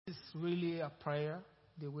really a prayer,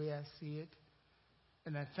 the way I see it.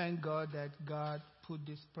 And I thank God that God put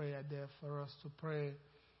this prayer there for us to pray.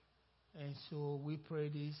 And so we pray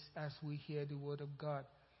this as we hear the word of God.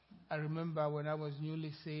 I remember when I was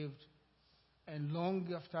newly saved, and long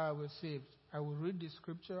after I was saved, I would read the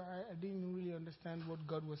scripture. I didn't really understand what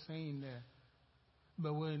God was saying there.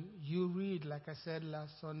 But when you read, like I said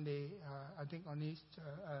last Sunday, I think on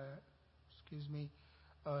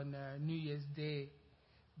on New Year's Day,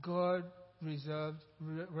 God reserved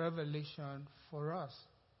revelation for us.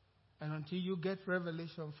 And until you get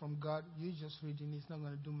revelation from God, you just reading, it's not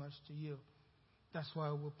going to do much to you. That's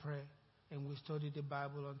why we pray and we study the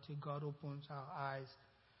Bible until God opens our eyes.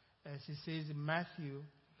 As it says in Matthew,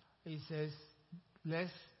 it says,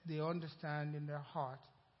 lest they understand in their heart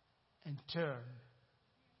and turn.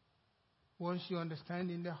 Once you understand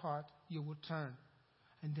in the heart, you will turn.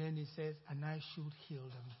 And then it says, and I should heal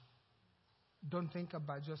them. Don't think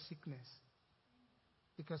about just sickness.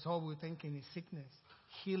 Because all we're thinking is sickness.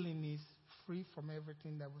 Healing is free from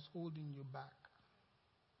everything that was holding you back.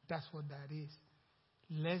 That's what that is.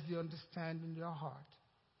 Lest they understand in your heart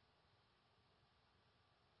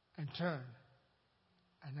and turn,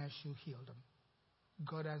 and I should heal them.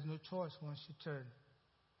 God has no choice once you turn,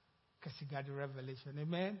 because He got the revelation.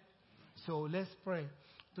 Amen? So let's pray.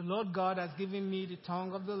 The Lord God has given me the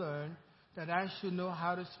tongue of the learned, that I should know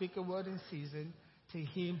how to speak a word in season to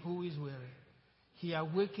him who is weary. He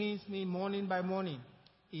awakens me morning by morning.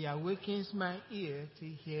 He awakens my ear to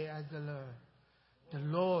hear as the learned. The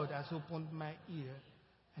Lord has opened my ear,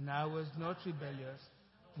 and I was not rebellious,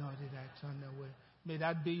 nor did I turn away. May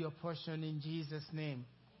that be your portion in Jesus' name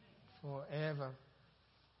forever.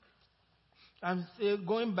 I'm still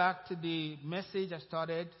going back to the message I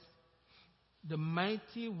started, the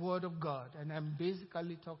mighty Word of God. And I'm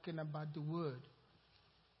basically talking about the Word.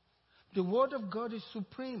 The Word of God is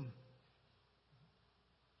supreme.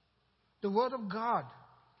 The Word of God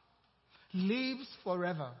lives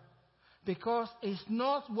forever. Because it's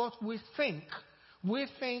not what we think. We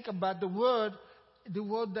think about the word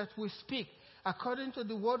that we speak. According to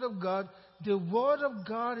the Word of God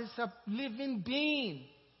is a living being.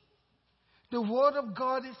 The Word of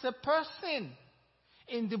God is a person.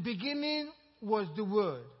 In the beginning was the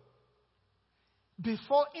Word.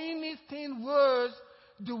 Before anything was,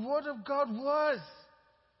 the Word of God was.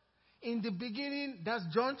 In the beginning, that's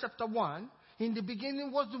John chapter 1. In the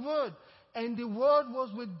beginning was the Word. And the Word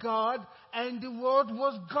was with God, and the Word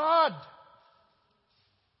was God.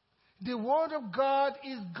 The Word of God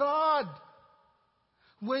is God.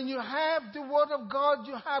 When you have the Word of God,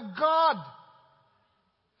 you have God.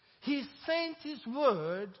 He sent His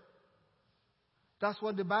Word. That's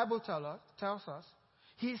what the Bible tells us.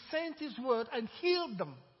 He sent His Word and healed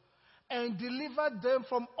them and delivered them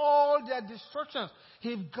from all their destructions.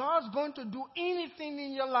 If God's going to do anything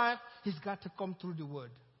in your life, He's got to come through the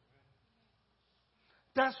Word.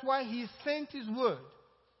 That's why He sent His Word.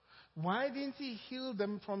 Why didn't He heal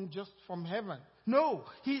them from heaven? No,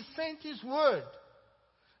 He sent His Word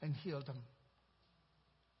and healed them.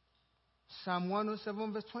 Psalm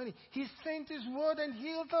 107 verse 20. He sent His Word and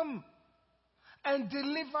healed them and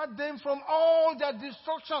delivered them from all their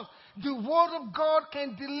destructions. The Word of God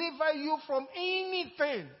can deliver you from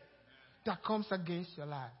anything that comes against your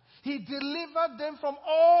life. He delivered them from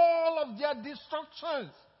all of their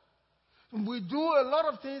destructions. We do a lot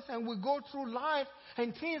of things and we go through life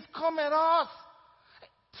and things come at us,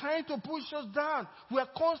 trying to push us down. We are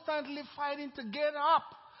constantly fighting to get up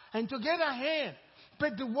and to get ahead.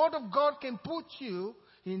 But the Word of God can put you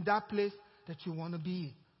in that place that you want to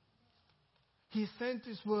be. He sent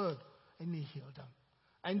His Word and He healed them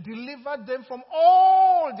and delivered them from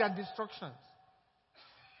all their destructions.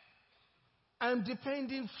 I'm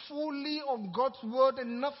depending fully on God's Word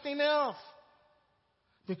and nothing else.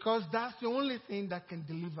 Because that's the only thing that can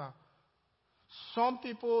deliver. Some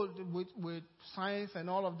people with science and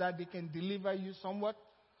all of that, they can deliver you somewhat.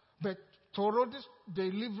 But total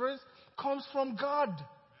deliverance comes from God.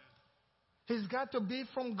 It's got to be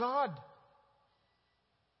from God.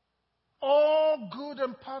 All good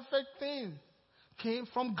and perfect things came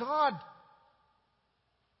from God.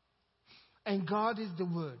 And God is the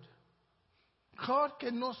Word. God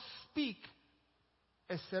cannot speak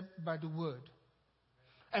except by the Word.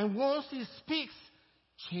 And once He speaks,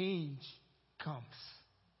 change comes.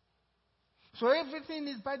 So everything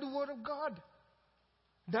is by the Word of God.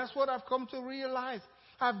 That's what I've come to realize.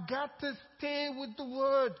 I've got to stay with the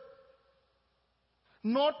Word.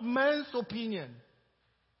 Not man's opinion.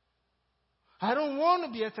 I don't want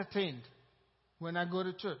to be entertained when I go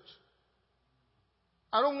to church.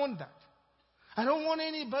 I don't want that. I don't want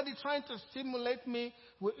anybody trying to stimulate me,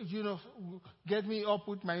 get me up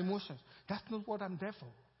with my emotions. That's not what I'm there for.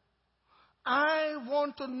 I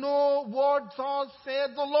want to know what thus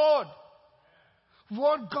said the Lord.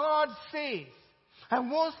 What God says. And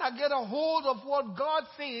once I get a hold of what God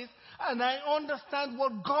says, and I understand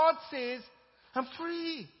what God says, I'm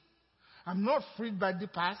free. I'm not freed by the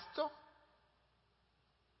pastor.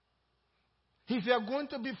 If you are going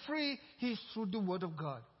to be free, he's through the Word of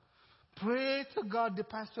God. Pray to God the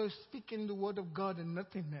pastor is speaking the Word of God and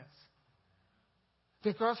nothing else.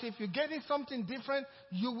 Because if you're getting something different,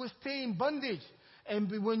 you will stay in bondage. And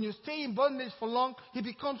when you stay in bondage for long, it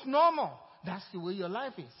becomes normal. That's the way your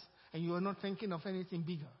life is. And you are not thinking of anything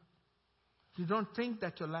bigger. You don't think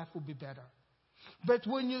that your life will be better. But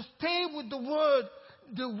when you stay with the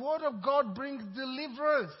Word of God brings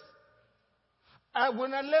deliverance.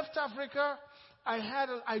 When I left Africa,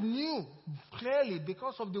 I knew clearly,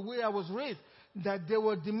 because of the way I was raised, that there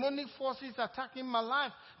were demonic forces attacking my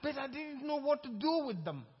life, but I didn't know what to do with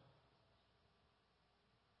them.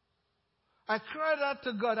 I cried out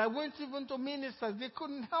to God. I went even to ministers. They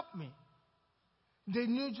couldn't help me. They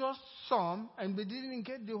knew just some, and they didn't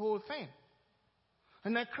get the whole thing.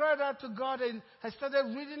 And I cried out to God, and I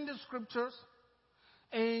started reading the scriptures,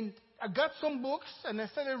 and I got some books, and I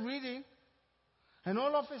started reading. And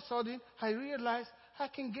all of a sudden, I realized I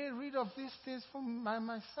can get rid of these things by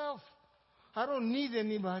myself. I don't need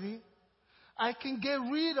anybody. I can get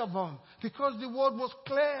rid of them because the word was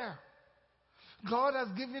clear. God has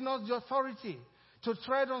given us the authority to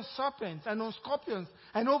tread on serpents and on scorpions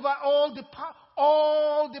and over all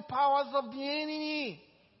the powers of the enemy.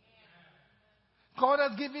 God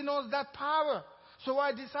has given us that power. So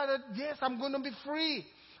I decided, yes, I'm going to be free.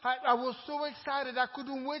 I was so excited. I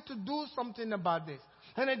couldn't wait to do something about this.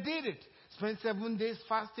 And I did it. Spent 7 days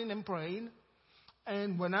fasting and praying.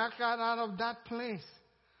 And when I got out of that place,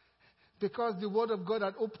 because the Word of God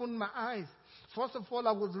had opened my eyes, first of all,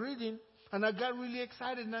 I was reading, and I got really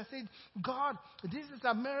excited. And I said, God, this is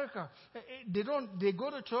America. They go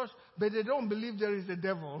to church, but they don't believe there is a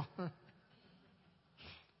devil.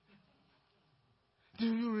 Do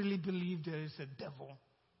you really believe there is a devil?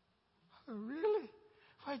 Really?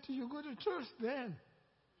 Why do you go to church then?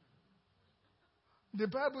 The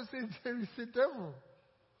Bible says there is a devil.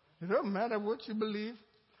 It doesn't matter what you believe.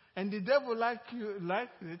 And the devil likes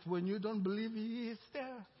it when you don't believe he is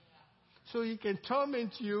there. So he can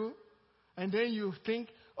torment you, and then you think,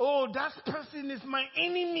 oh, that person is my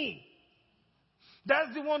enemy.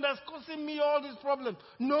 That's the one that's causing me all these problems.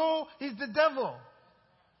 No, it's the devil.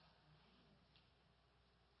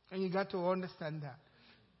 And you got to understand that.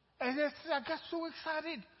 And I got so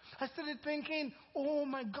excited. I started thinking, oh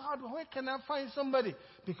my God, where can I find somebody?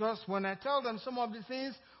 Because when I tell them some of the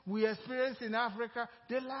things we experience in Africa,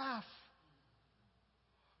 they laugh.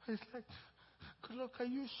 It's like, Goodluck, are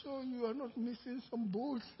you sure you are not missing some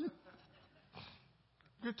boats?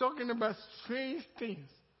 You're talking about strange things.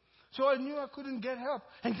 So I knew I couldn't get help.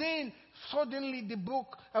 And then suddenly the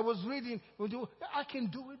book I was reading, I can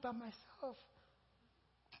do it by myself.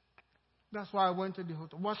 That's why I went to the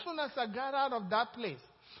hotel. As soon as I got out of that place,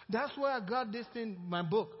 that's where I got this thing, my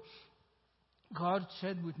book. God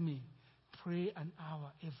shared with me, pray an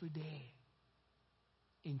hour every day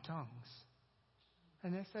in tongues.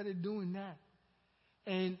 And I started doing that.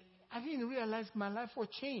 And I didn't realize my life was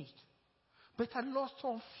changed. But I lost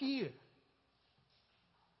all fear.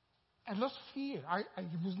 I lost fear. I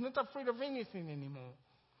was not afraid of anything anymore.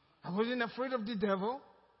 I wasn't afraid of the devil.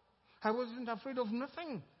 I wasn't afraid of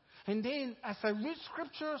nothing. And then as I read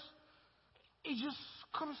scriptures, it just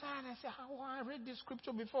comes out and I say, I read this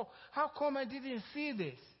scripture before. How come I didn't see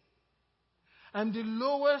this? I'm the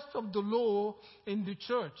lowest of the low in the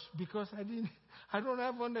church because I don't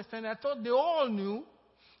have understanding. I thought they all knew,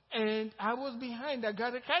 and I was behind. I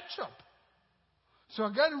got to catch up. So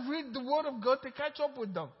I got to read the Word of God to catch up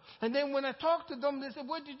with them. And then when I talk to them, they say,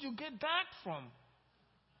 where did you get that from?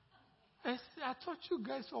 I said, I thought you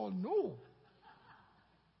guys all know.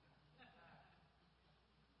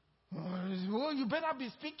 Well, you better be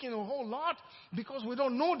speaking a whole lot because we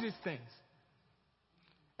don't know these things.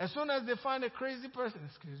 As soon as they find a crazy person,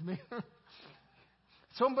 excuse me,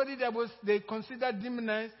 somebody that they consider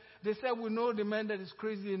demonized, they say, we know the man that is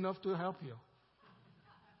crazy enough to help you.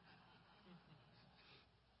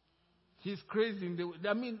 He's crazy.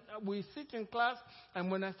 We sit in class, and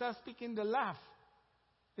when I start speaking, they laugh.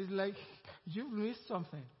 It's like, you've missed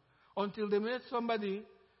something. Until they met somebody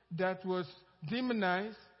that was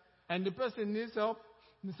demonized, and the person needs help.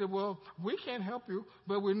 They say, well, we can't help you,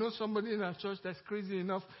 but we know somebody in our church that's crazy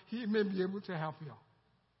enough. He may be able to help you.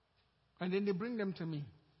 And then they bring them to me.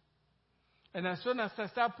 And as soon as I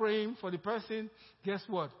start praying for the person, guess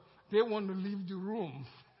what? They want to leave the room.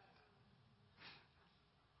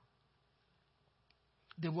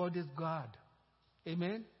 The word is God.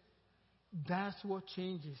 Amen? That's what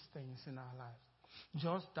changes things in our lives.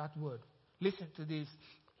 Just that word. Listen to this.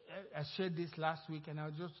 I shared this last week and I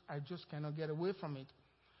just cannot get away from it.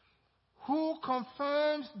 Who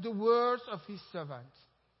confirms the words of his servant?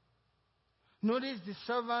 Notice the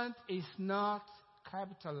servant is not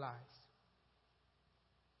capitalized.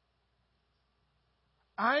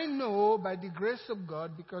 I know by the grace of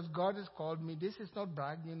God, because God has called me, this is not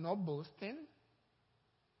bragging, not boasting.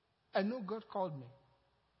 I know God called me.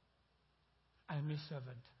 I'm a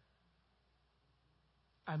servant.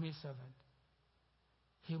 I'm a servant.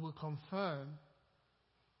 He will confirm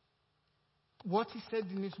what he said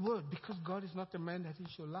in his word, because God is not a man that he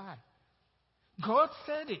should lie. God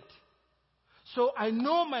said it. So I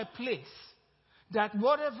know my place, that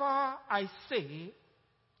whatever I say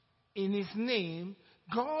in his name,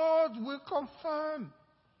 God will confirm.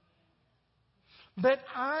 But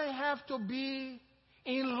I have to be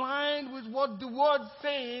in line with what the word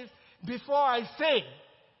says before I say.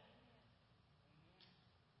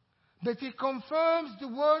 But he confirms the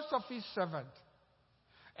words of his servant.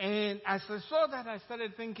 And as I saw that, I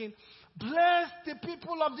started thinking, bless the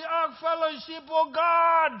people of the Ark Fellowship, oh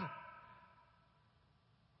God.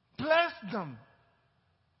 Bless them.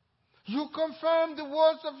 You confirm the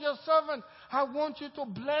words of your servant. I want you to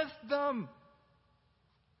bless them.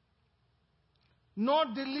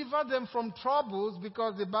 Not deliver them from troubles,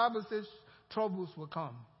 because the Bible says troubles will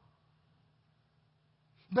come.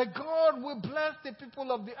 But God will bless the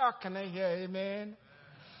people of the Ark. Can I hear amen?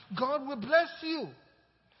 God will bless you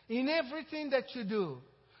in everything that you do.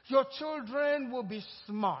 Your children will be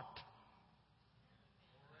smart.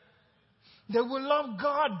 They will love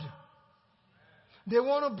God. They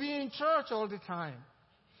want to be in church all the time.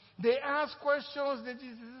 They ask questions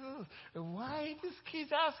that why this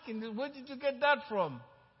kid's asking this? Where did you get that from?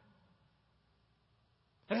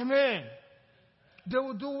 Amen. They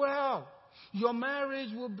will do well. Your marriage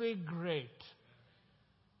will be great.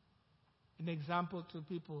 An example to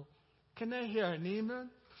people. Can I hear an amen?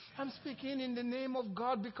 I'm speaking in the name of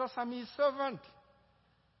God because I'm his servant.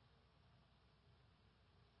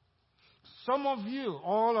 Some of you,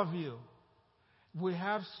 all of you, we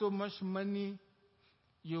have so much money,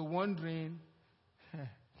 you're wondering,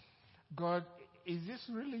 God, is this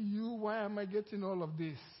really you? Why am I getting all of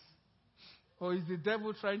this? Or is the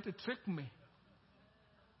devil trying to trick me?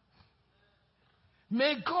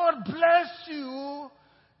 May God bless you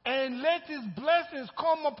and let his blessings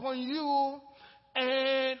come upon you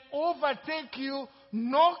and overtake you,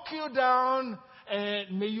 knock you down,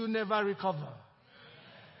 and may you never recover.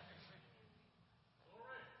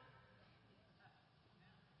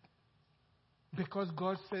 Because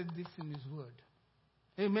God said this in his word.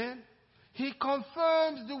 Amen. He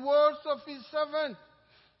confirms the words of his servant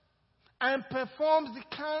and performs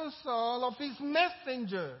the counsel of his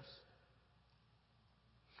messengers.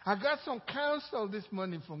 I got some counsel this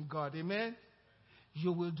morning from God. Amen.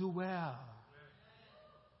 You will do well.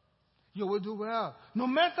 You will do well. No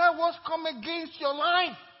matter what's come against your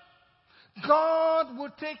life, God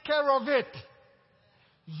will take care of it.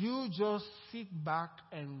 You just sit back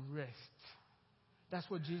and rest. That's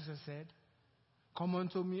what Jesus said. Come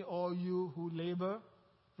unto me, all you who labor,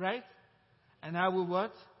 right? And I will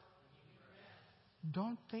what?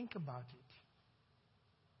 Don't think about it.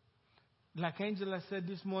 Like Angela said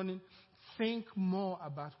this morning, think more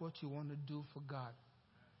about what you want to do for God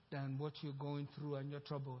than what you're going through and your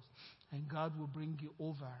troubles. And God will bring you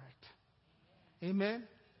over it. Amen?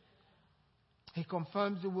 He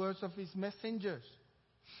confirms the words of his messengers.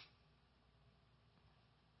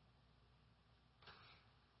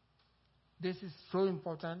 This is so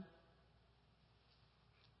important.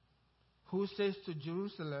 Who says to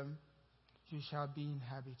Jerusalem, you shall be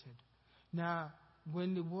inhabited? Now,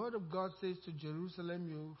 when the word of God says to Jerusalem,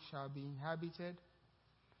 you shall be inhabited,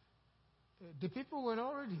 the people were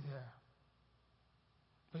already there.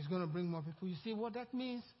 But he's going to bring more people. You see what that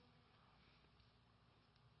means?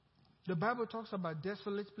 The Bible talks about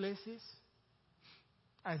desolate places.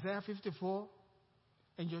 Isaiah 54.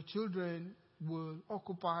 And your children will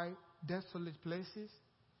occupy desolate places.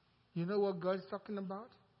 You know what God is talking about?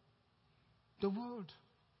 The world.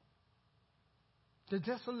 The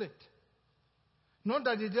desolate. Not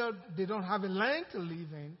that they don't have a land to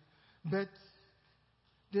live in, but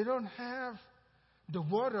they don't have the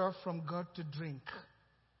water from God to drink.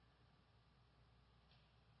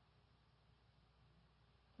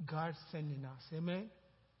 God's sending us. Amen?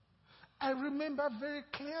 I remember very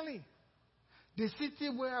clearly the city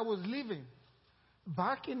where I was living.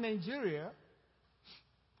 Back in Nigeria,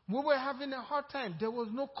 we were having a hard time. There was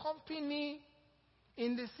no company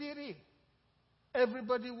in the city.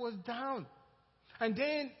 Everybody was down. And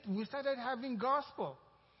then we started having gospel.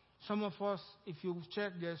 Some of us, if you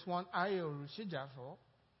check, there's one Ayo Rushijafo,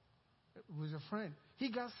 who's a friend.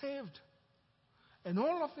 He got saved. And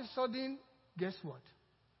all of a sudden, guess what?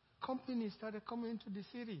 Companies started coming into the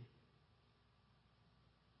city.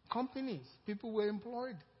 Companies. People were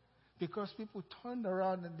employed because people turned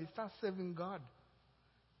around and they started serving God.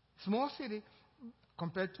 Small city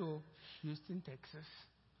compared to Houston, Texas.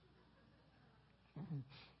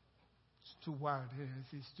 It's too wild.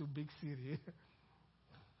 It's too big city.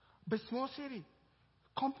 But small city.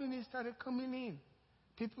 Companies started coming in.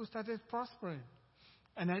 People started prospering.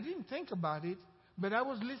 And I didn't think about it, but I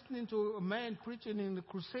was listening to a man preaching in the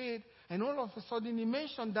crusade, and all of a sudden he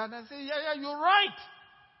mentioned that. I said, yeah, you're right.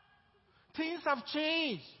 Things have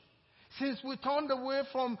changed. Since we turned away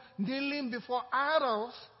from kneeling before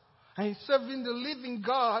idols and serving the living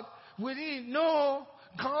God, we didn't know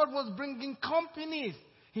God was bringing companies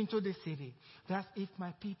into the city. That's if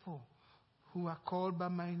my people who are called by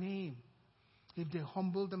my name, if they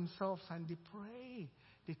humble themselves and they pray,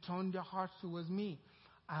 they turn their hearts towards me,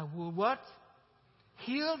 I will what?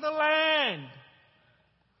 Heal the land.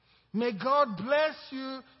 May God bless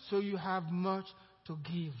you so you have much to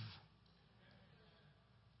give.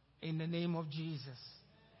 In the name of Jesus.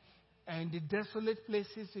 And the desolate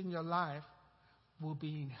places in your life will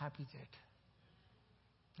be inhabited.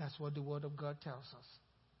 That's what the Word of God tells us.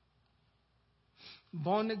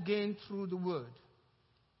 Born again through the Word.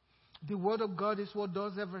 The Word of God is what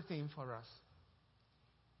does everything for us.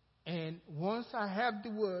 And once I have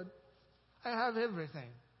the Word, I have everything.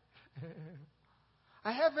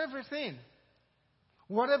 I have everything.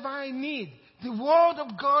 Whatever I need, the Word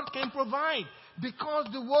of God can provide. Because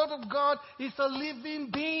the Word of God is a living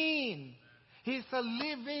being. It's a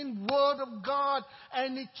living Word of God.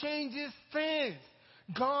 And it changes things.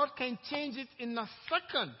 God can change it in a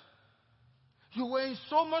second. You were in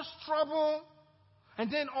so much trouble.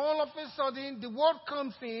 And then all of a sudden, the Word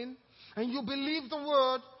comes in. And you believe the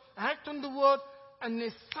Word. Act on the Word. And in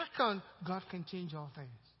a second, God can change all things.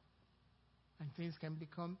 And things can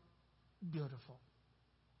become beautiful.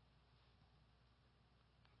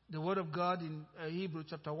 The Word of God in Hebrews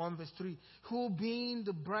chapter 1 verse 3. Who being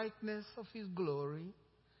the brightness of His glory.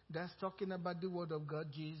 That's talking about the Word of God,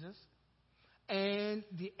 Jesus. And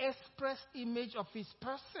the express image of His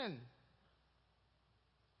person.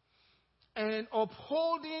 And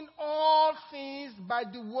upholding all things by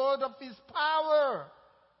the word of His power.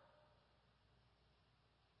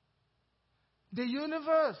 The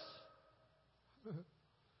universe.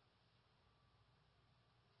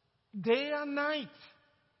 Day and night.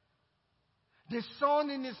 The sun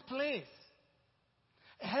in its place.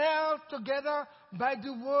 Held together by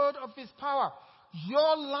the word of His power.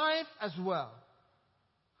 Your life as well.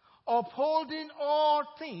 Upholding all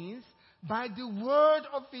things by the word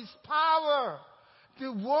of His power.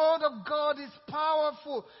 The word of God is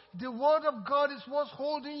powerful. The word of God is what's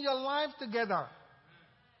holding your life together.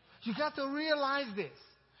 You got to realize this.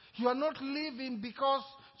 You are not living because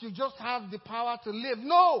you just have the power to live.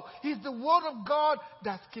 No, it's the word of God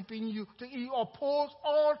that's keeping you. He upholds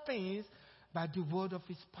all things by the word of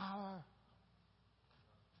His power.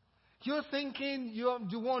 You're thinking you're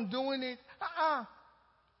the one doing it.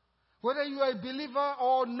 Whether you are a believer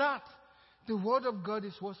or not, the word of God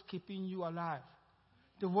is what's keeping you alive.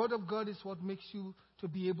 The word of God is what makes you to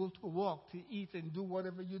be able to walk, to eat, and do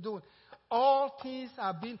whatever you're doing. All things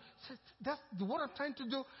are being... That's what I'm trying to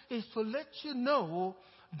do is to let you know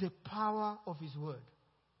the power of His word.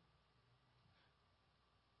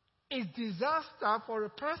 It's disaster for a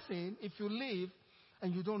person if you live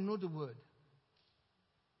and you don't know the word.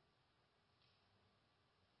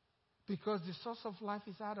 Because the source of life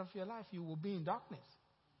is out of your life. You will be in darkness.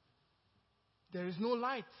 There is no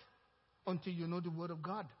light until you know the word of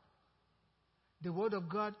God. The word of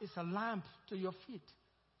God is a lamp to your feet.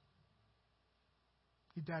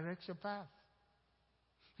 It directs your path.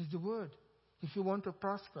 It's the word. If you want to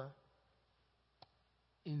prosper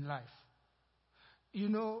in life. You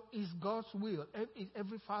know, it's God's will.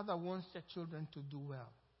 Every father wants their children to do well.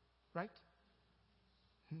 Right?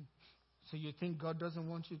 So you think God doesn't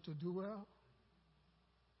want you to do well?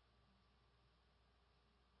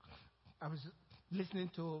 I was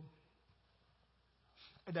listening to,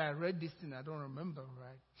 and I read this thing, I don't remember,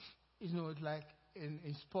 right? You know, it's like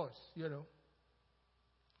in sports, you know.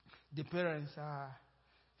 The parents are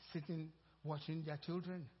sitting watching their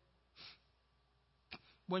children.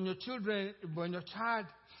 When your child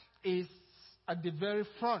is at the very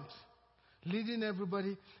front, leading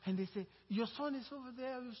everybody, and they say, your son is over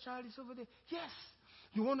there, your child is over there. Yes.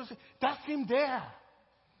 You want to say, that's him there.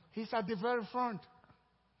 He's at the very front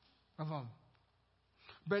of them.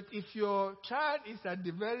 But if your child is at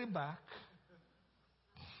the very back,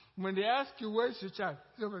 when they ask you, where's your child?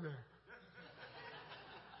 He's over there.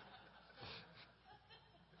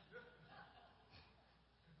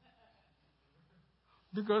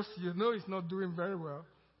 Because you know he's not doing very well.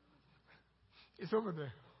 It's over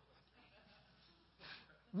there.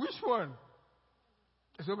 Which one?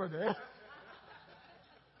 It's over there.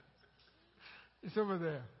 It's over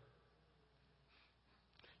there.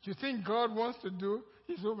 You think God wants to do?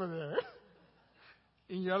 He's over there.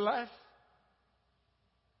 In your life?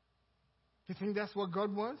 You think that's what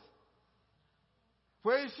God wants?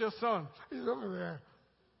 Where is your son? He's over there.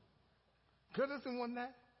 God doesn't want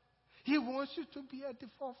that. He wants you to be at the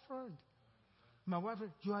forefront. My wife,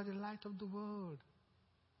 you are the light of the world.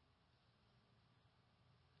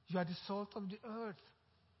 You are the salt of the earth.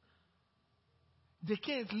 They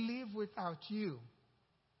can't live without you.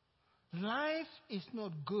 Life is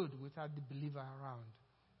not good without the believer around.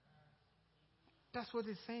 That's what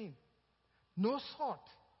it's saying. No salt.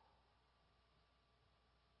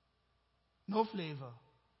 No flavor.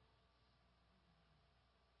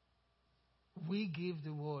 We give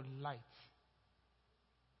the world light.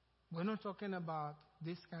 We're not talking about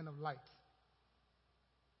this kind of light.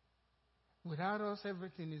 Without us,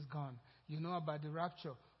 everything is gone. You know about the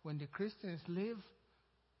rapture. When the Christians live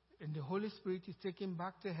and the Holy Spirit is taken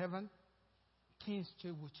back to heaven, things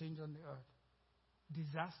will change on the earth.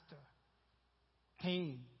 Disaster.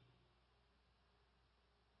 Pain.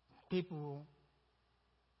 People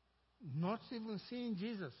not even seeing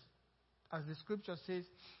Jesus. As the scripture says,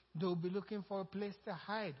 they'll be looking for a place to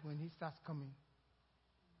hide when he starts coming.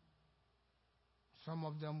 Some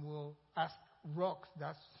of them will ask rocks.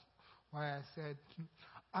 That's why I said,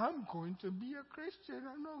 I'm going to be a Christian.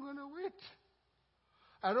 I'm not going to wait.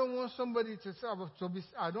 I don't want somebody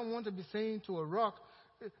I don't want to be saying to a rock,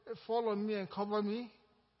 fall on me and cover me.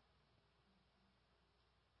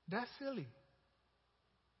 That's silly.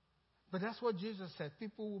 But that's what Jesus said.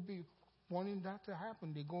 People will be wanting that to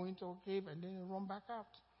happen. They go into a cave and then they run back out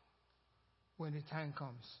when the time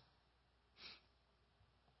comes.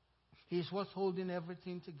 He's what's holding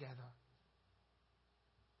everything together.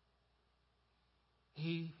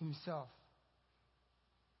 He himself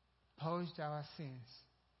purged our sins.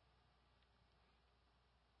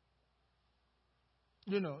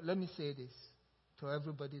 You know, let me say this to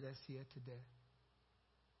everybody that's here today.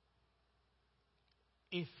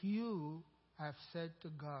 If you have said to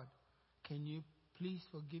God, can you please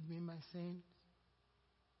forgive me my sins?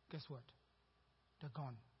 Guess what? They're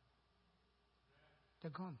gone.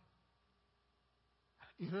 They're gone.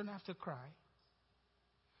 You don't have to cry.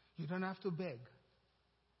 You don't have to beg.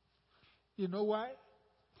 You know why?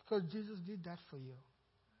 Because Jesus did that for you.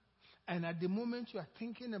 And at the moment you are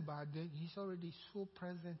thinking about it, he's already so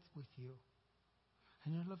present with you.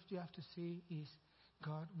 And all you have to say is,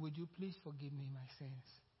 God, would you please forgive me my sins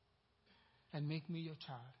and make me your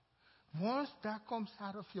child? Once that comes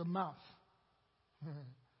out of your mouth,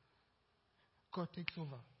 God takes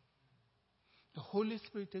over. The Holy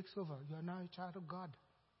Spirit takes over. You are now a child of God.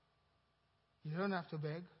 You don't have to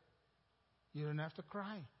beg. You don't have to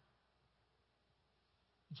cry.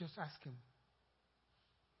 Just ask him.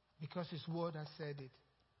 Because his word has said it.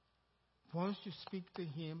 Once you speak to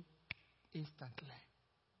him, instantly,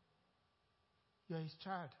 you're his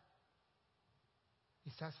child.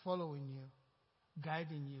 He starts following you,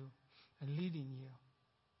 guiding you, and leading you.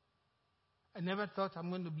 I never thought I'm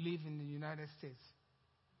going to live in the United States.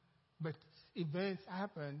 But events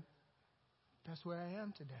happen. That's where I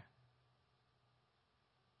am today.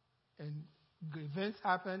 And events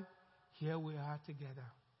happen. Here we are together.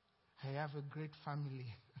 I have a great family.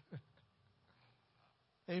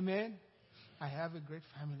 Amen? I have a great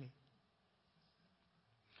family.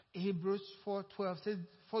 Hebrews 4:12 says,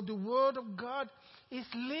 for the word of God is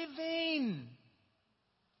living.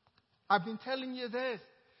 I've been telling you this.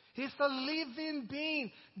 It's a living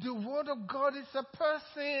being. The word of God is a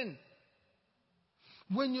person.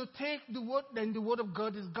 When you take the word, then the word of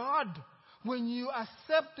God is God. When you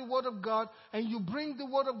accept the word of God and you bring the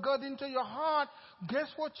word of God into your heart, guess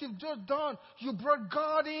what you've just done? You brought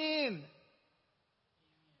God in.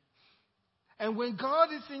 And when God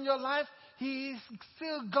is in your life, he is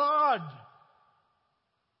still God.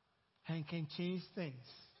 And can change things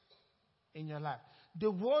in your life.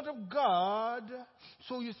 The word of God,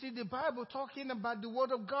 so you see the Bible talking about the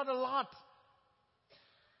word of God a lot.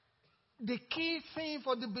 The key thing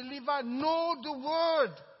for the believer, know the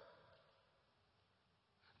word.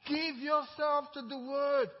 Give yourself to the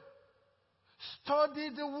Word. Study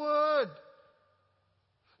the Word.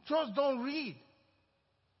 Just don't read.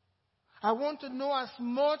 I want to know as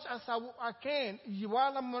much as I can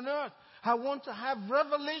while I'm on earth. I want to have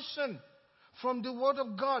revelation from the Word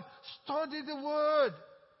of God. Study the Word.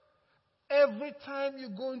 Every time you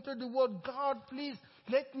go into the Word, God, please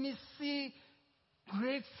let me see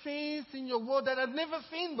great things in your Word that I've never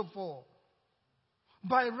seen before.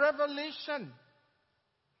 By revelation.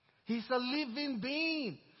 He's a living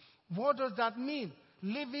being. What does that mean?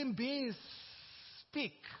 Living beings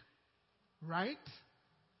speak. Right?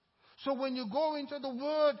 So when you go into the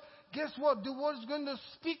Word, guess what? The Word is going to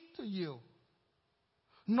speak to you.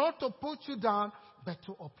 Not to put you down, but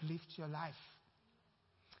to uplift your life.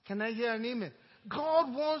 Can I hear an amen?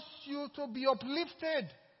 God wants you to be uplifted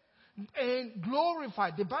and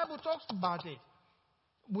glorified. The Bible talks about it.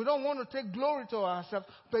 We don't want to take glory to ourselves,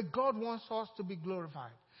 but God wants us to be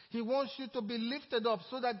glorified. He wants you to be lifted up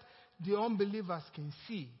so that the unbelievers can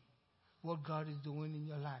see what God is doing in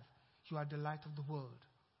your life. You are the light of the world.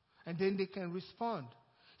 And then they can respond.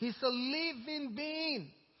 He's a living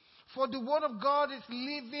being. For the Word of God is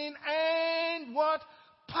living and what?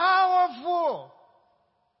 Powerful.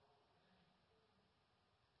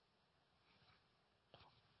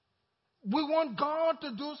 We want God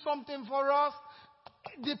to do something for us.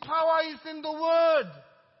 The power is in the Word.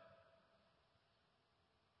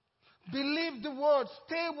 Believe the Word.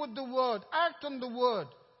 Stay with the Word. Act on the Word.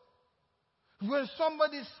 When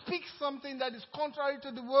somebody speaks something that is contrary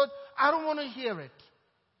to the Word, I don't want to hear it.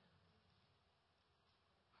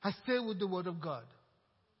 I stay with the Word of God.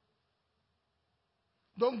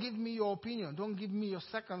 Don't give me your opinion. Don't give me your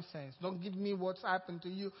circumstance. Don't give me what's happened to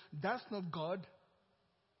you. That's not God.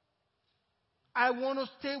 I want to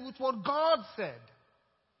stay with what God said.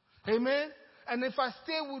 Amen? And if I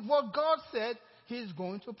stay with what God said, He's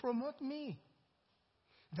going to promote me.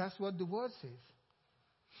 That's what the Word says.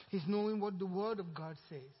 He's knowing what the Word of God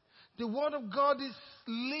says. The Word of God is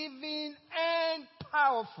living and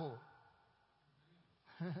powerful.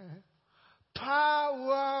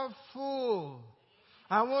 Powerful.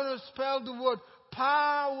 I want to spell the word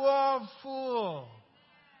powerful.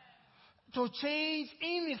 To change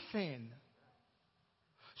anything.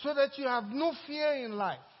 So that you have no fear in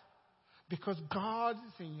life. Because God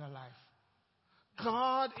is in your life.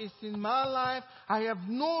 God is in my life. I have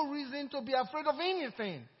no reason to be afraid of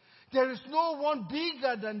anything. There is no one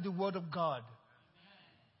bigger than the Word of God.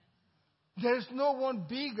 There is no one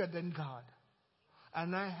bigger than God.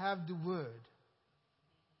 And I have the Word.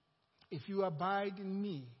 If you abide in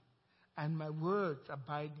me, and my words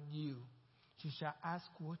abide in you, you shall ask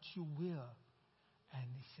what you will, and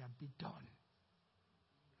it shall be done.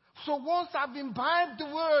 So once I've imbibed the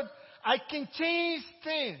Word, I can change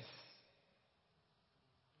things.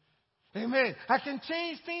 Amen. I can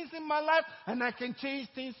change things in my life, and I can change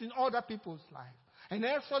things in other people's life. And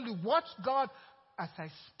actually watch God as I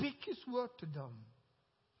speak His Word to them.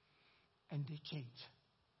 And they change.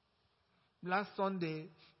 Last Sunday,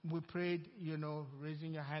 we prayed,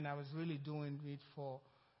 raising your hand. I was really doing it for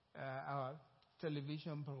our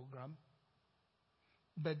television program.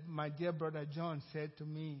 But my dear brother John said to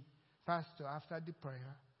me, Pastor, after the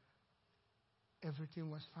prayer, everything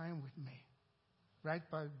was fine with me. Right,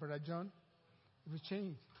 Brother John? We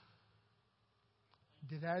changed.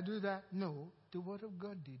 Did I do that? No. The Word of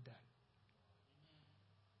God did that.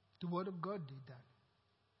 The Word of God did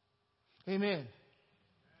that. Amen.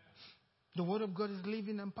 The Word of God is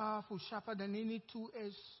living and powerful, sharper than any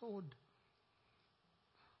two-edged sword.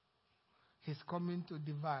 He's coming to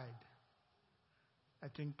divide. I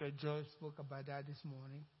think Joy spoke about that this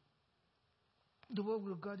morning. The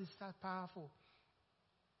Word of God is that powerful.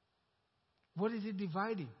 What is it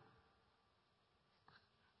dividing?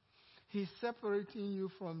 He's separating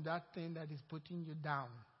you from that thing that is putting you down.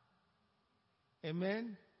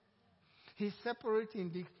 Amen? He's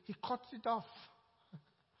separating, he cuts it off.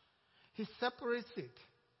 He separates it.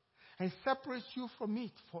 And separates you from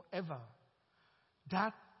it forever.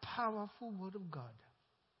 That powerful Word of God.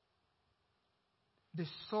 The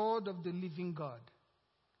sword of the living God.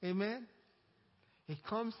 Amen? He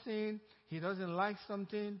comes in, he doesn't like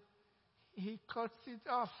something, he cuts it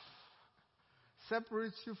off.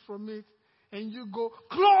 Separates you from it, and you go,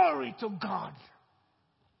 glory to God.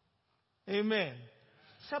 Amen.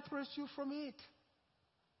 Separates you from it.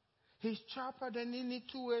 He's sharper than any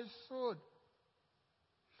two-edged sword.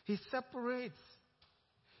 He separates.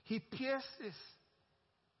 He pierces.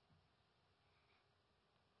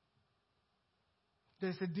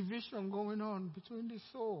 There's a division going on between the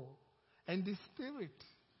soul and the spirit.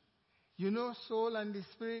 Soul and the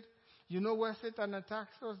spirit. You know where Satan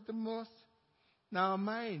attacks us the most? In our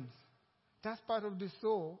minds. That's part of the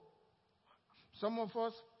soul. Some of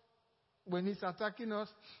us, when he's attacking us,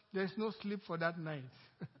 there's no sleep for that night.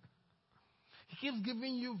 He keeps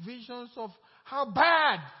giving you visions of how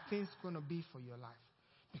bad things are going to be for your life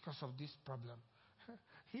because of this problem.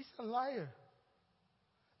 He's a liar.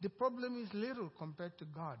 The problem is little compared to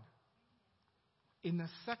God. In a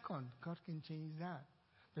second, God can change that.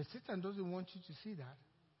 But Satan doesn't want you to see that.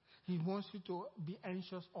 He wants you to be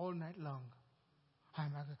anxious all night long.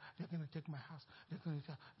 They're going to take my house. They're going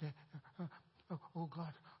to, oh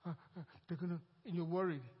God, they're going to, and you're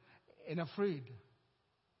worried and afraid.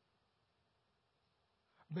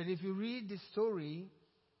 But if you read the story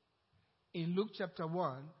in Luke chapter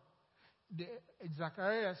 1,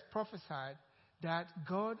 Zacharias prophesied that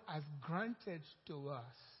God has granted to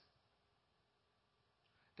us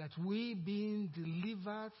that we being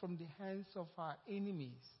delivered from the hands of our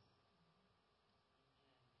enemies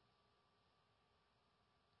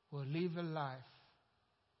will live a life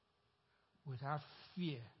without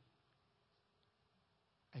fear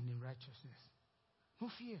and in righteousness. No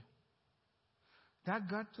fear. That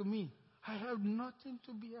got to me. I have nothing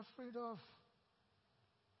to be afraid of.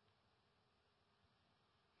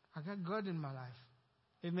 I got God in my life.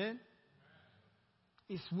 Amen?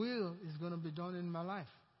 His will is going to be done in my life.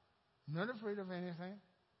 I'm not afraid of anything.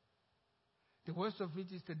 The worst of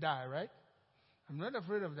it is to die, right? I'm not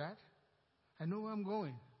afraid of that. I know where I'm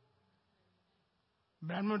going.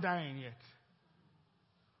 But I'm not dying yet.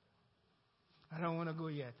 I don't want to go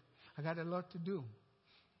yet. I got a lot to do.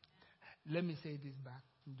 Let me say this back,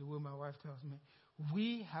 the way my wife tells me.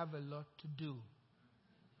 We have a lot to do.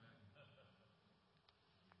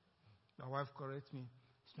 My wife corrects me.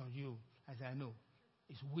 It's not you, as I know.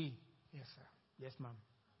 It's we. Yes, sir. Yes, ma'am.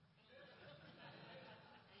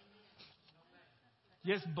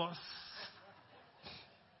 Yes, boss.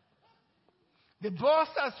 The boss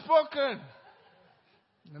has spoken.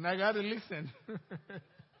 And I got to listen.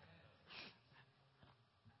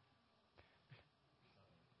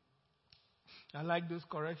 I like those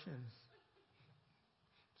corrections.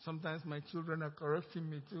 Sometimes my children are correcting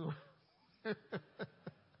me too.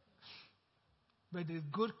 But it's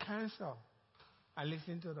good counsel. I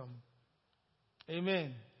listen to them.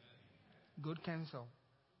 Amen. Good counsel.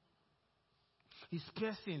 It's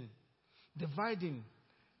piercing, dividing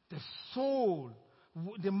the soul,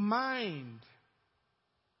 the mind,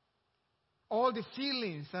 all the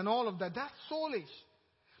feelings and all of that. That's soulish.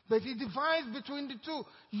 But it divides between the two.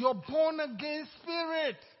 You're born again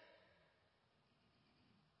spirit.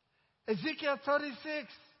 Ezekiel 36.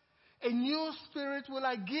 A new spirit will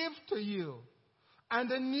I give to you.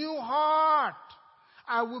 And a new heart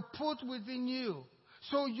I will put within you.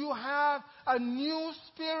 So you have a new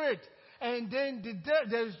spirit. And then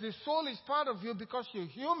there's the soulish part of you because you're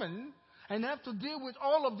human and have to deal with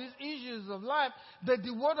all of these issues of life. But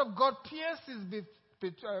the word of God pierces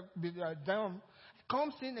down,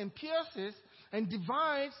 comes in and pierces and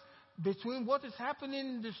divides between what is happening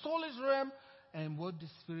in the soulish realm and what the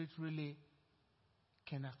Spirit really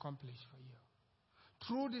can accomplish for you.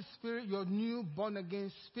 Through the Spirit, your new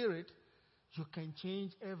born-again spirit, you can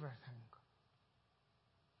change everything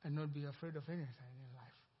and not be afraid of anything in life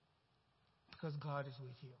because God is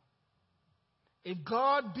with you. If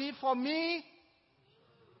God be for me,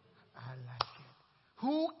 I like it.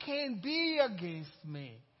 Who can be against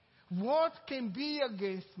me? What can be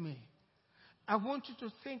against me? I want you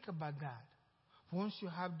to think about that. Once you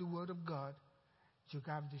have the Word of God, you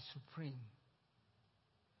have the supreme.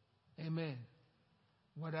 Amen.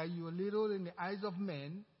 Whether you're little in the eyes of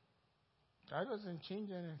men, that doesn't change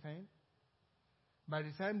anything. By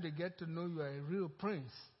the time they get to know you are a real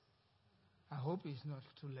prince, I hope it's not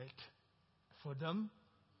too late for them.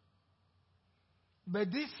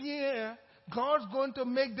 But this year, God's going to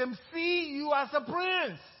make them see you as a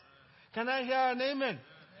prince. Can I hear an amen?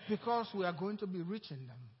 Because we are going to be reaching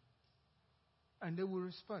them. And they will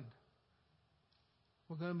respond.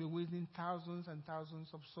 We're going to be winning thousands and thousands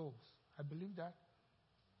of souls. I believe that.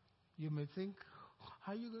 You may think,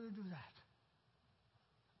 how are you going to do that?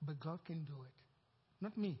 But God can do it.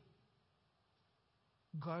 Not me.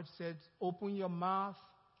 God said, open your mouth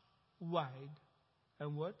wide.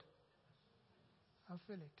 And what? I'll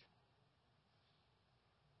fill it.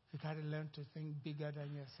 You got to learn to think bigger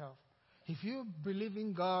than yourself. If you believe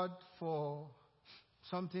in God for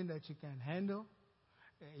something that you can handle,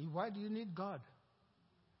 why do you need God?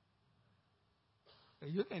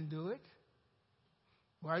 You can do it.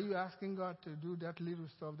 Why are you asking God to do that little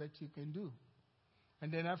stuff that you can do?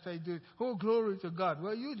 And then after you do it, oh, glory to God.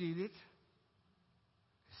 Well, you did it.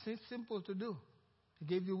 It's simple to do. He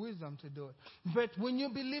gave you wisdom to do it. But when you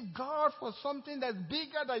believe God for something that's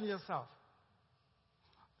bigger than yourself,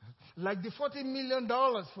 like the $40 million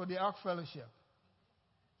for the Ark Fellowship,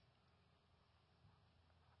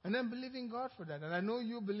 and I'm believing God for that. And I know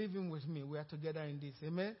you believing with me. We are together in this.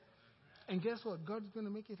 Amen? And guess what? God's going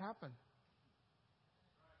to make it happen.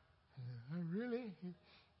 Really?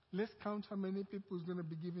 Let's count how many people is going to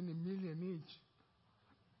be given $1 million each.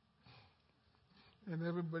 And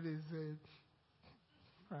everybody said,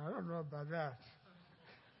 I don't know about that.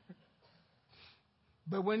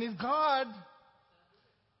 But when it's God,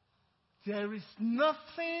 there is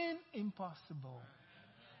nothing impossible.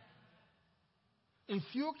 If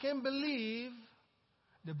you can believe,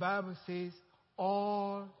 the Bible says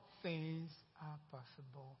all things are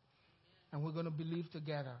possible. And we're going to believe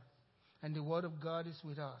together. And the Word of God is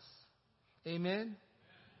with us. Amen?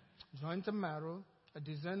 Joint and marrow, a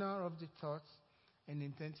discerner of the thoughts and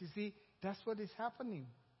intents. You see, that's what is happening.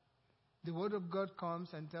 The Word of God comes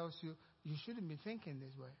and tells you, you shouldn't be thinking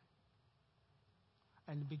this way.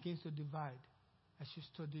 And it begins to divide as you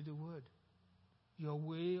study the Word. Your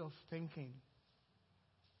way of thinking,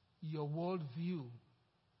 your worldview,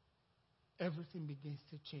 everything begins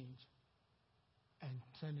to change and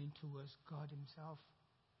turning towards God Himself.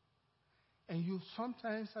 And you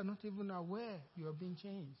sometimes are not even aware you are being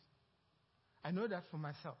changed. I know that for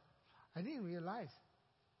myself. I didn't realize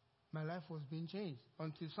my life was being changed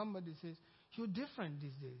until somebody says, you're different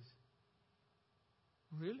these days.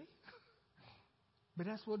 Really? But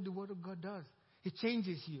that's what the Word of God does. It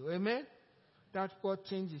changes you. Amen? That's what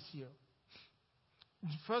changes you.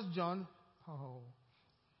 1 John,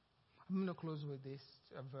 I'm going to close with this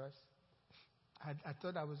verse. I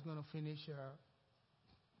thought I was going to finish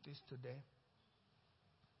this today.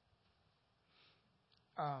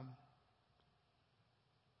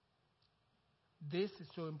 This is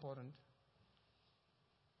so important.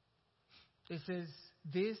 It says,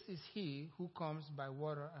 this is He who comes by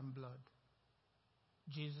water and blood,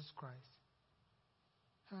 Jesus Christ.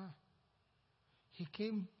 He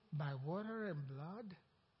came by water and blood?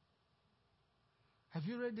 Have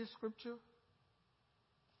you read this scripture?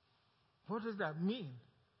 What does that mean?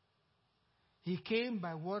 He came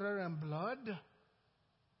by water and blood?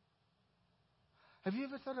 Have you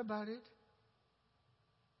ever thought about it?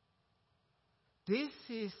 This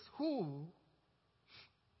is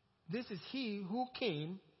He who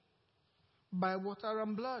came by water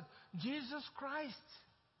and blood. Jesus Christ.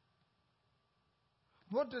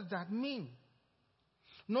 What does that mean?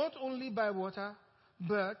 Not only by water,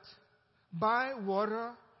 but by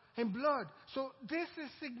water and blood. So this is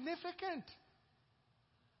significant.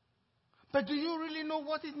 But do you really know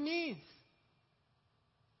what it means?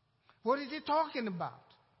 What is it talking about?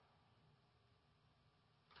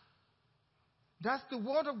 That's the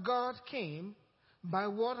Word of God came by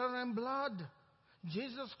water and blood.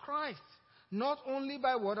 Jesus Christ. Not only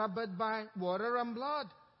by water, but by water and blood.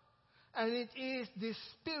 And it is the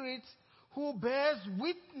Spirit who bears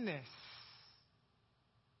witness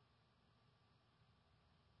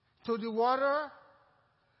to the water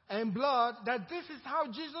and blood that this is how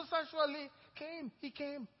Jesus actually came. He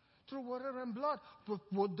came through water and blood. But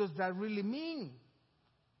what does that really mean?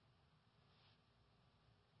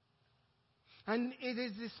 And it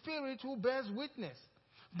is the Spirit who bears witness,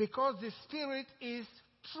 because the Spirit is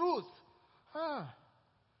truth.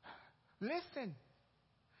 Listen.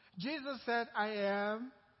 Jesus said, I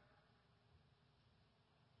am.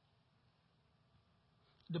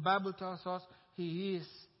 The Bible tells us He is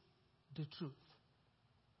the truth.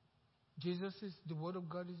 Jesus is, the Word of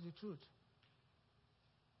God is the truth.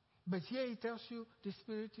 But here He tells you the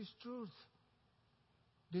Spirit is truth.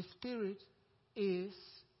 The Spirit is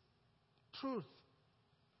truth.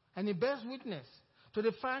 And He bears witness to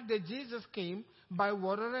the fact that Jesus came by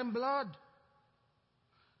water and blood.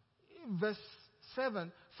 Verse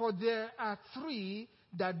 7, for there are three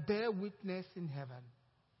that bear witness in heaven.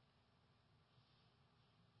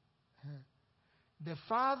 The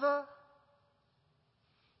Father,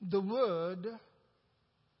 the Word,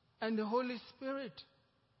 and the Holy Spirit.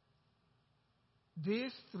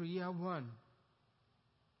 These three are one.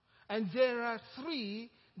 And there are three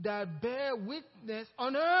that bear witness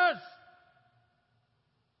on earth.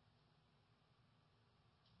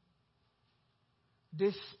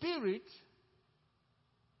 The Spirit,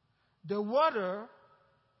 the water,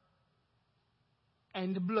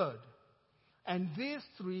 and the blood. And these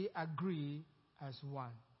three agree as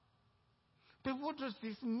one. But what does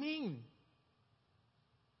this mean?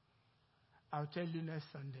 I'll tell you next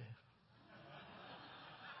Sunday.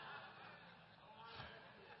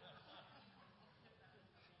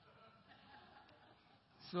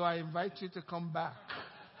 So I invite you to come back.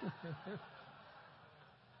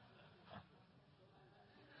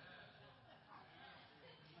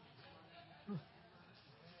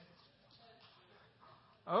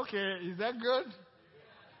 Okay, is that good?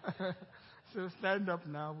 So stand up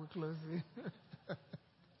now. We're closing.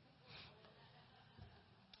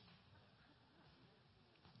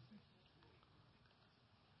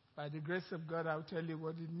 By the grace of God, I'll tell you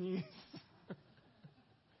what it means.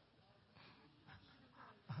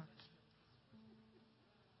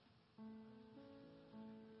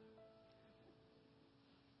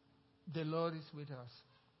 The Lord is with us.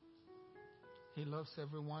 He loves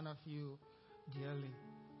every one of you dearly.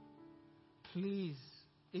 Please,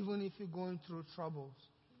 even if you're going through troubles,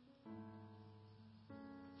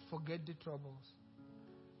 forget the troubles.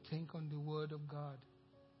 Think on the Word of God.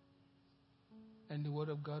 And the Word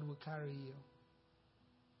of God will carry you.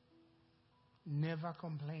 Never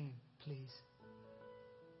complain, please.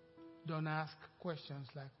 Don't ask questions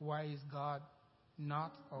like, why is God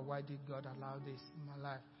not, or why did God allow this in my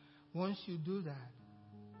life? Once you do that,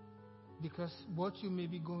 because what you may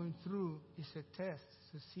be going through is a test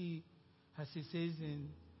to see, as it says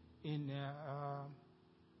in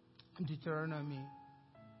Deuteronomy,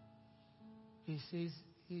 he says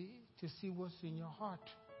to see what's in your heart.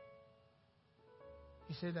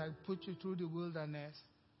 He said, I put you through the wilderness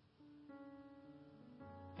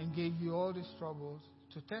and gave you all these troubles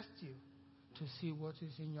to test you, to see what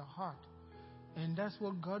is in your heart. And that's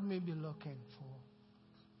what God may be looking for.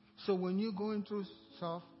 So when you're going through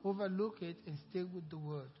stuff, overlook it and stay with the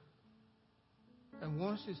Word. And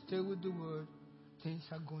once you stay with the Word, things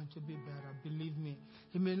are going to be better. Believe me.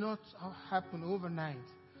 It may not happen overnight,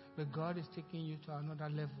 but God is taking you to another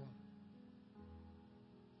level.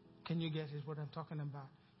 Can you get it, what I'm talking about?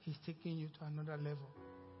 He's taking you to another level.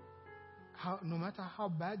 No matter how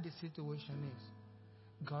bad the situation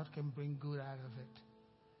is, God can bring good out of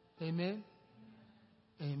it. Amen?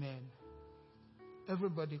 Amen.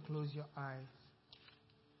 Everybody close your eyes.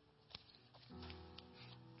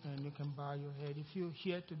 And you can bow your head. If you're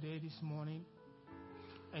here today, this morning,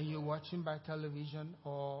 and you're watching by television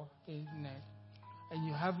or internet, and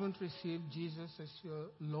you haven't received Jesus as your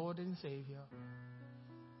Lord and Savior,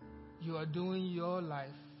 you are doing your life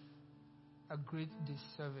a great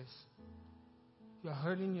disservice. You are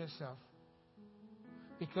hurting yourself.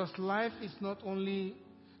 Because life is not only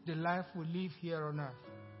the life we live here on earth.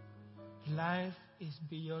 Life is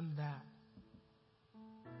beyond that.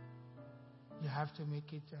 You have to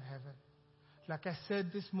make it to heaven. Like I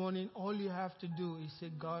said this morning, all you have to do is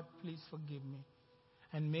say, God, please forgive me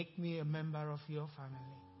and make me a member of your family.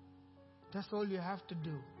 That's all you have to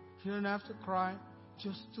do. You don't have to cry.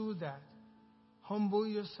 Just do that. Humble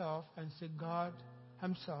yourself and say, God,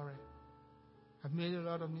 I'm sorry. I've made a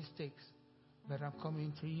lot of mistakes, but I'm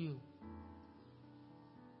coming to you.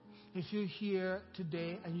 If you're here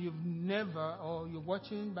today and you've never, or you're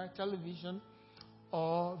watching by television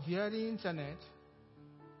or via the internet,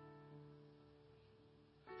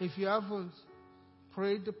 if you haven't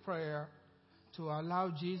prayed the prayer to allow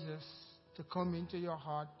Jesus to come into your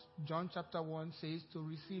heart, John chapter 1 says to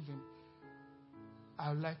receive him.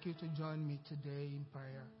 I would like you to join me today in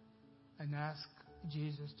prayer and ask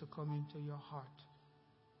Jesus to come into your heart.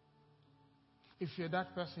 If you're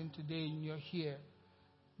that person today and you're here,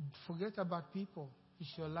 forget about people. It's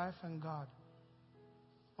your life and God.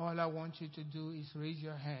 All I want you to do is raise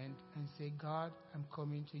your hand and say, God, I'm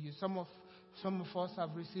coming to you. Some of us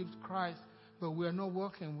have received Christ, but we're not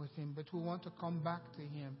working with him. But we want to come back to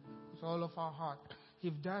him with all of our heart.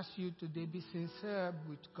 If that's you today, be sincere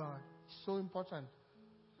with God. It's so important.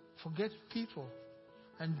 Forget people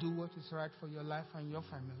and do what is right for your life and your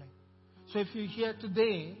family. So if you're here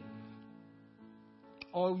today,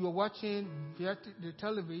 or you're watching via the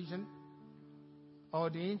television or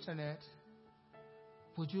the internet,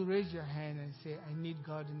 would you raise your hand and say, I need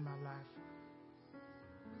God in my life?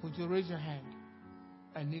 Would you raise your hand?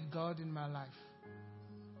 I need God in my life.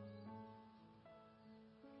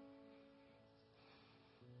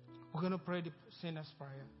 We're going to pray the sinner's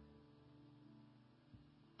prayer.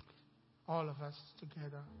 All of us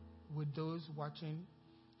together with those watching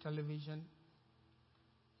television,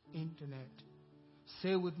 internet.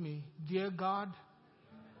 Say with me, dear God,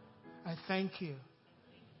 I thank you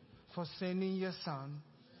for sending your Son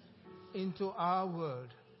into our world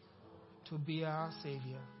to be our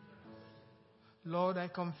Savior. Lord, I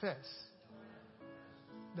confess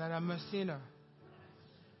that I'm a sinner.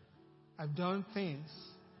 I've done things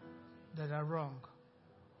that are wrong.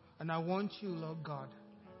 And I want you, Lord God,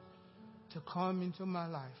 to come into my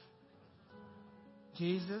life.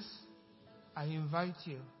 Jesus, I invite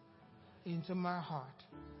you into my heart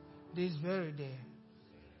this very day.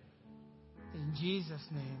 In Jesus'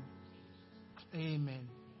 name, amen.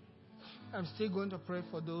 I'm still going to pray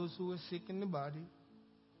for those who are sick in the body.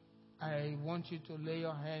 I want you to lay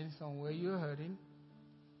your hands on where you're hurting.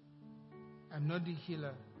 I'm not the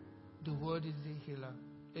healer. The word is the healer.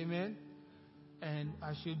 Amen? And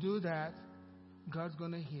as you do that, God's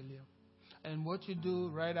going to heal you. And what you do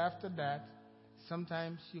right after that,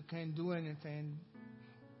 sometimes you can't do anything.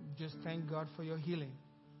 Just thank God for your healing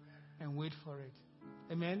and wait for it.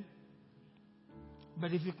 Amen?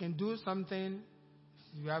 But if you can do something,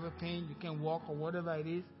 if you have a pain, you can walk or whatever it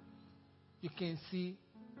is, you can see,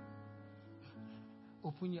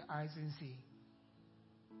 open your eyes and see.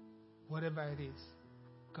 Whatever it is,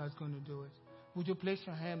 God's going to do it. Would you place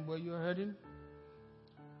your hand where you're hurting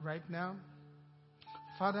right now?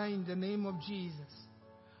 Father, in the name of Jesus,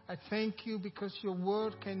 I thank you because your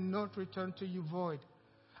word cannot return to you void.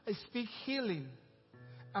 I speak healing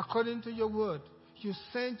according to your word. You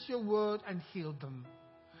sent your word and healed them.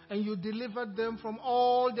 And you delivered them from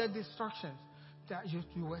all their destructions. That you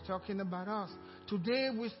were talking about us. Today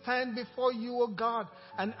we stand before you, O God,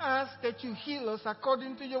 and ask that you heal us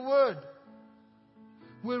according to your word.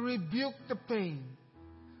 We rebuke the pain.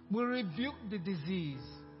 We rebuke the disease.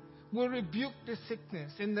 We rebuke the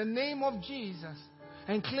sickness in the name of Jesus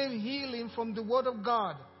and claim healing from the word of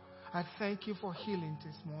God. I thank you for healing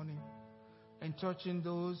this morning and touching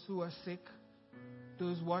those who are sick,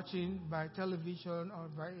 those watching by television or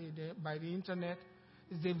by the internet.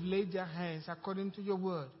 They've laid their hands according to your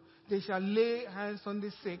word. They shall lay hands on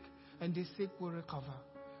the sick, and the sick will recover.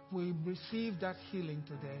 We receive that healing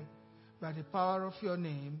today by the power of your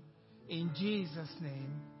name. In Jesus'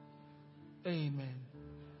 name, amen.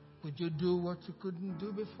 Would you do what you couldn't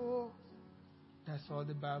do before? That's all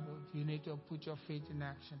the Bible. You need to put your faith in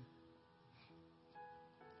action.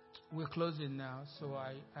 We're closing now, so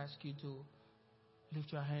I ask you to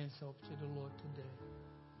lift your hands up to the Lord today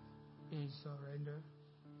in surrender.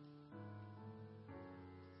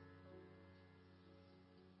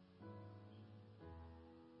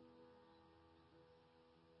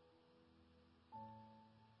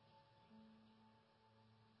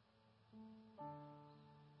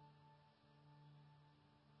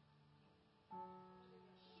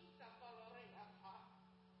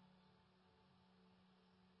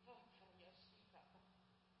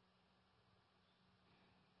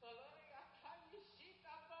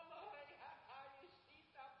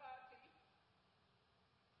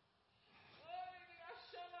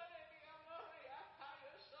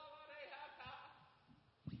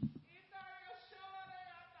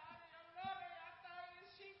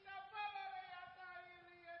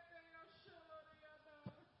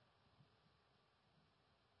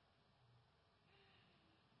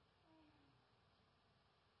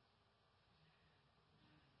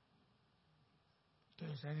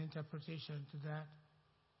 There's an interpretation to that.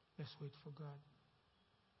 Let's wait for God.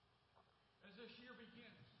 As this year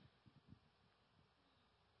begins,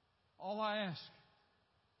 all I ask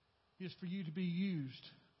is for you to be used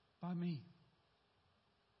by me.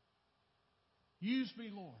 Use me,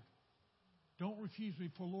 Lord. Don't refuse me,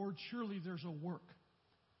 for Lord, surely there's a work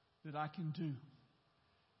that I can do.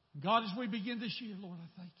 God, as we begin this year, Lord, I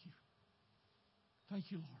thank you.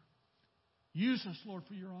 Thank you, Lord. Use us, Lord,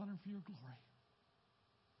 for your honor and for your glory.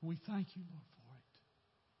 We thank you, Lord, for it.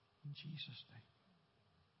 In Jesus' name.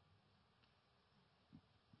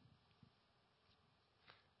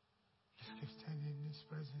 Just keep standing in His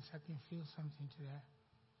presence. I can feel something today.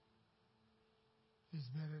 It's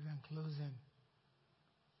better than closing.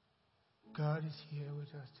 God is here with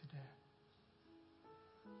us today.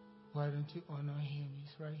 Why don't you honor Him?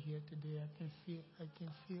 He's right here today. I can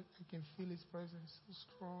feel His presence so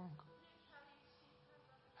strong.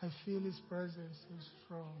 I feel His presence so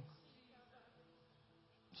strong.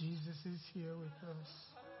 Jesus is here with us.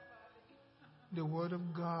 The Word of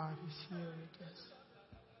God is here with us.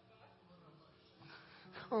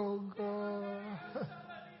 Oh God.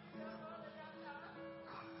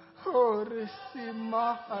 Oh,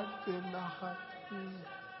 Resimahate Lahati.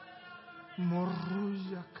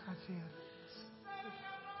 Moruja Kateris.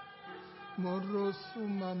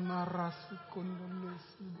 Morosuma Marasu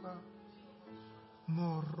Kondolesiba.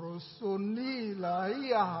 Morosonila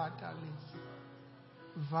Iahatalis.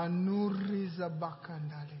 Vanuriza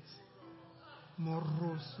Bakandalis.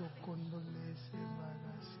 Moroso Kondolese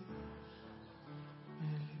Bagasi.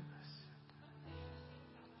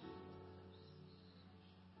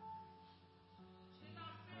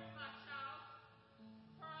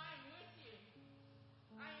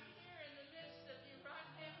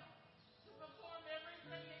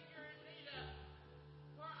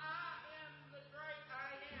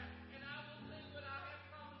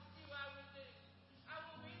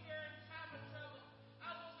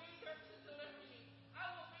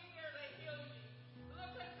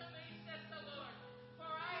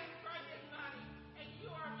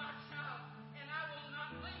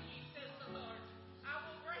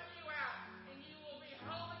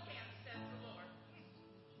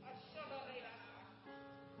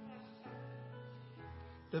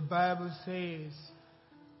 The Bible says,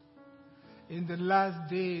 in the last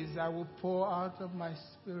days I will pour out of my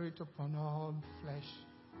Spirit upon all flesh.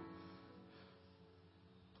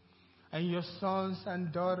 And your sons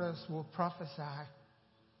and daughters will prophesy.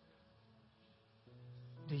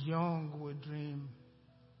 The young will dream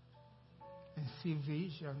and see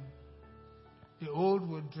vision. The old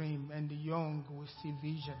will dream and the young will see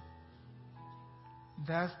vision.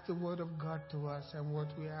 That's the word of God to us. And what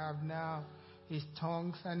we have now is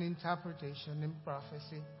tongues and interpretation and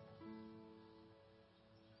prophecy.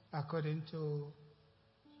 According to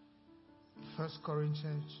 1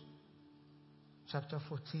 Corinthians chapter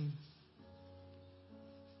 14.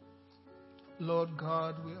 Lord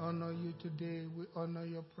God, we honor you today. We honor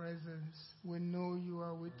your presence. We know you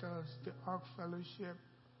are with us, the Ark Fellowship.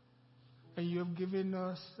 And you have given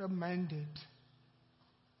us a mandate.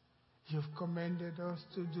 You've commanded us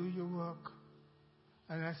to do your work.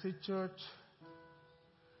 And as a church,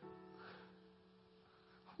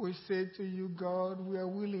 we say to you, God, we are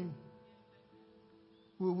willing.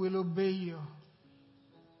 We will obey you.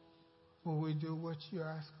 We will do what you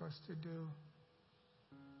ask us to do.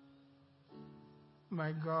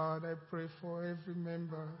 My God, I pray for every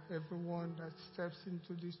member, everyone that steps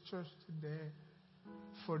into this church today,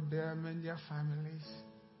 for them and their families,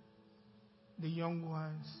 the young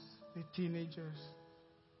ones, the teenagers.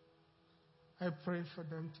 I pray for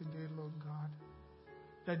them today, Lord God,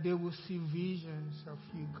 that they will see visions of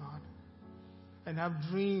you, God, and have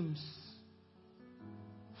dreams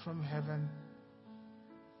from heaven.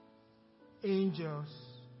 Angels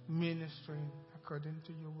ministering according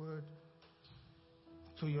to your word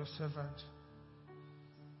to your servant.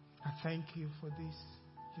 I thank you for this,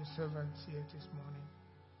 your servants here this morning.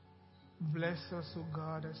 Bless us, O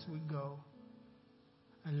God, as we go.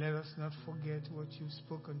 And let us not forget what you've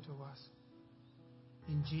spoken to us.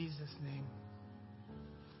 In Jesus' name,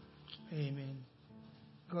 amen.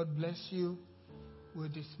 God bless you. We're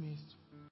dismissed.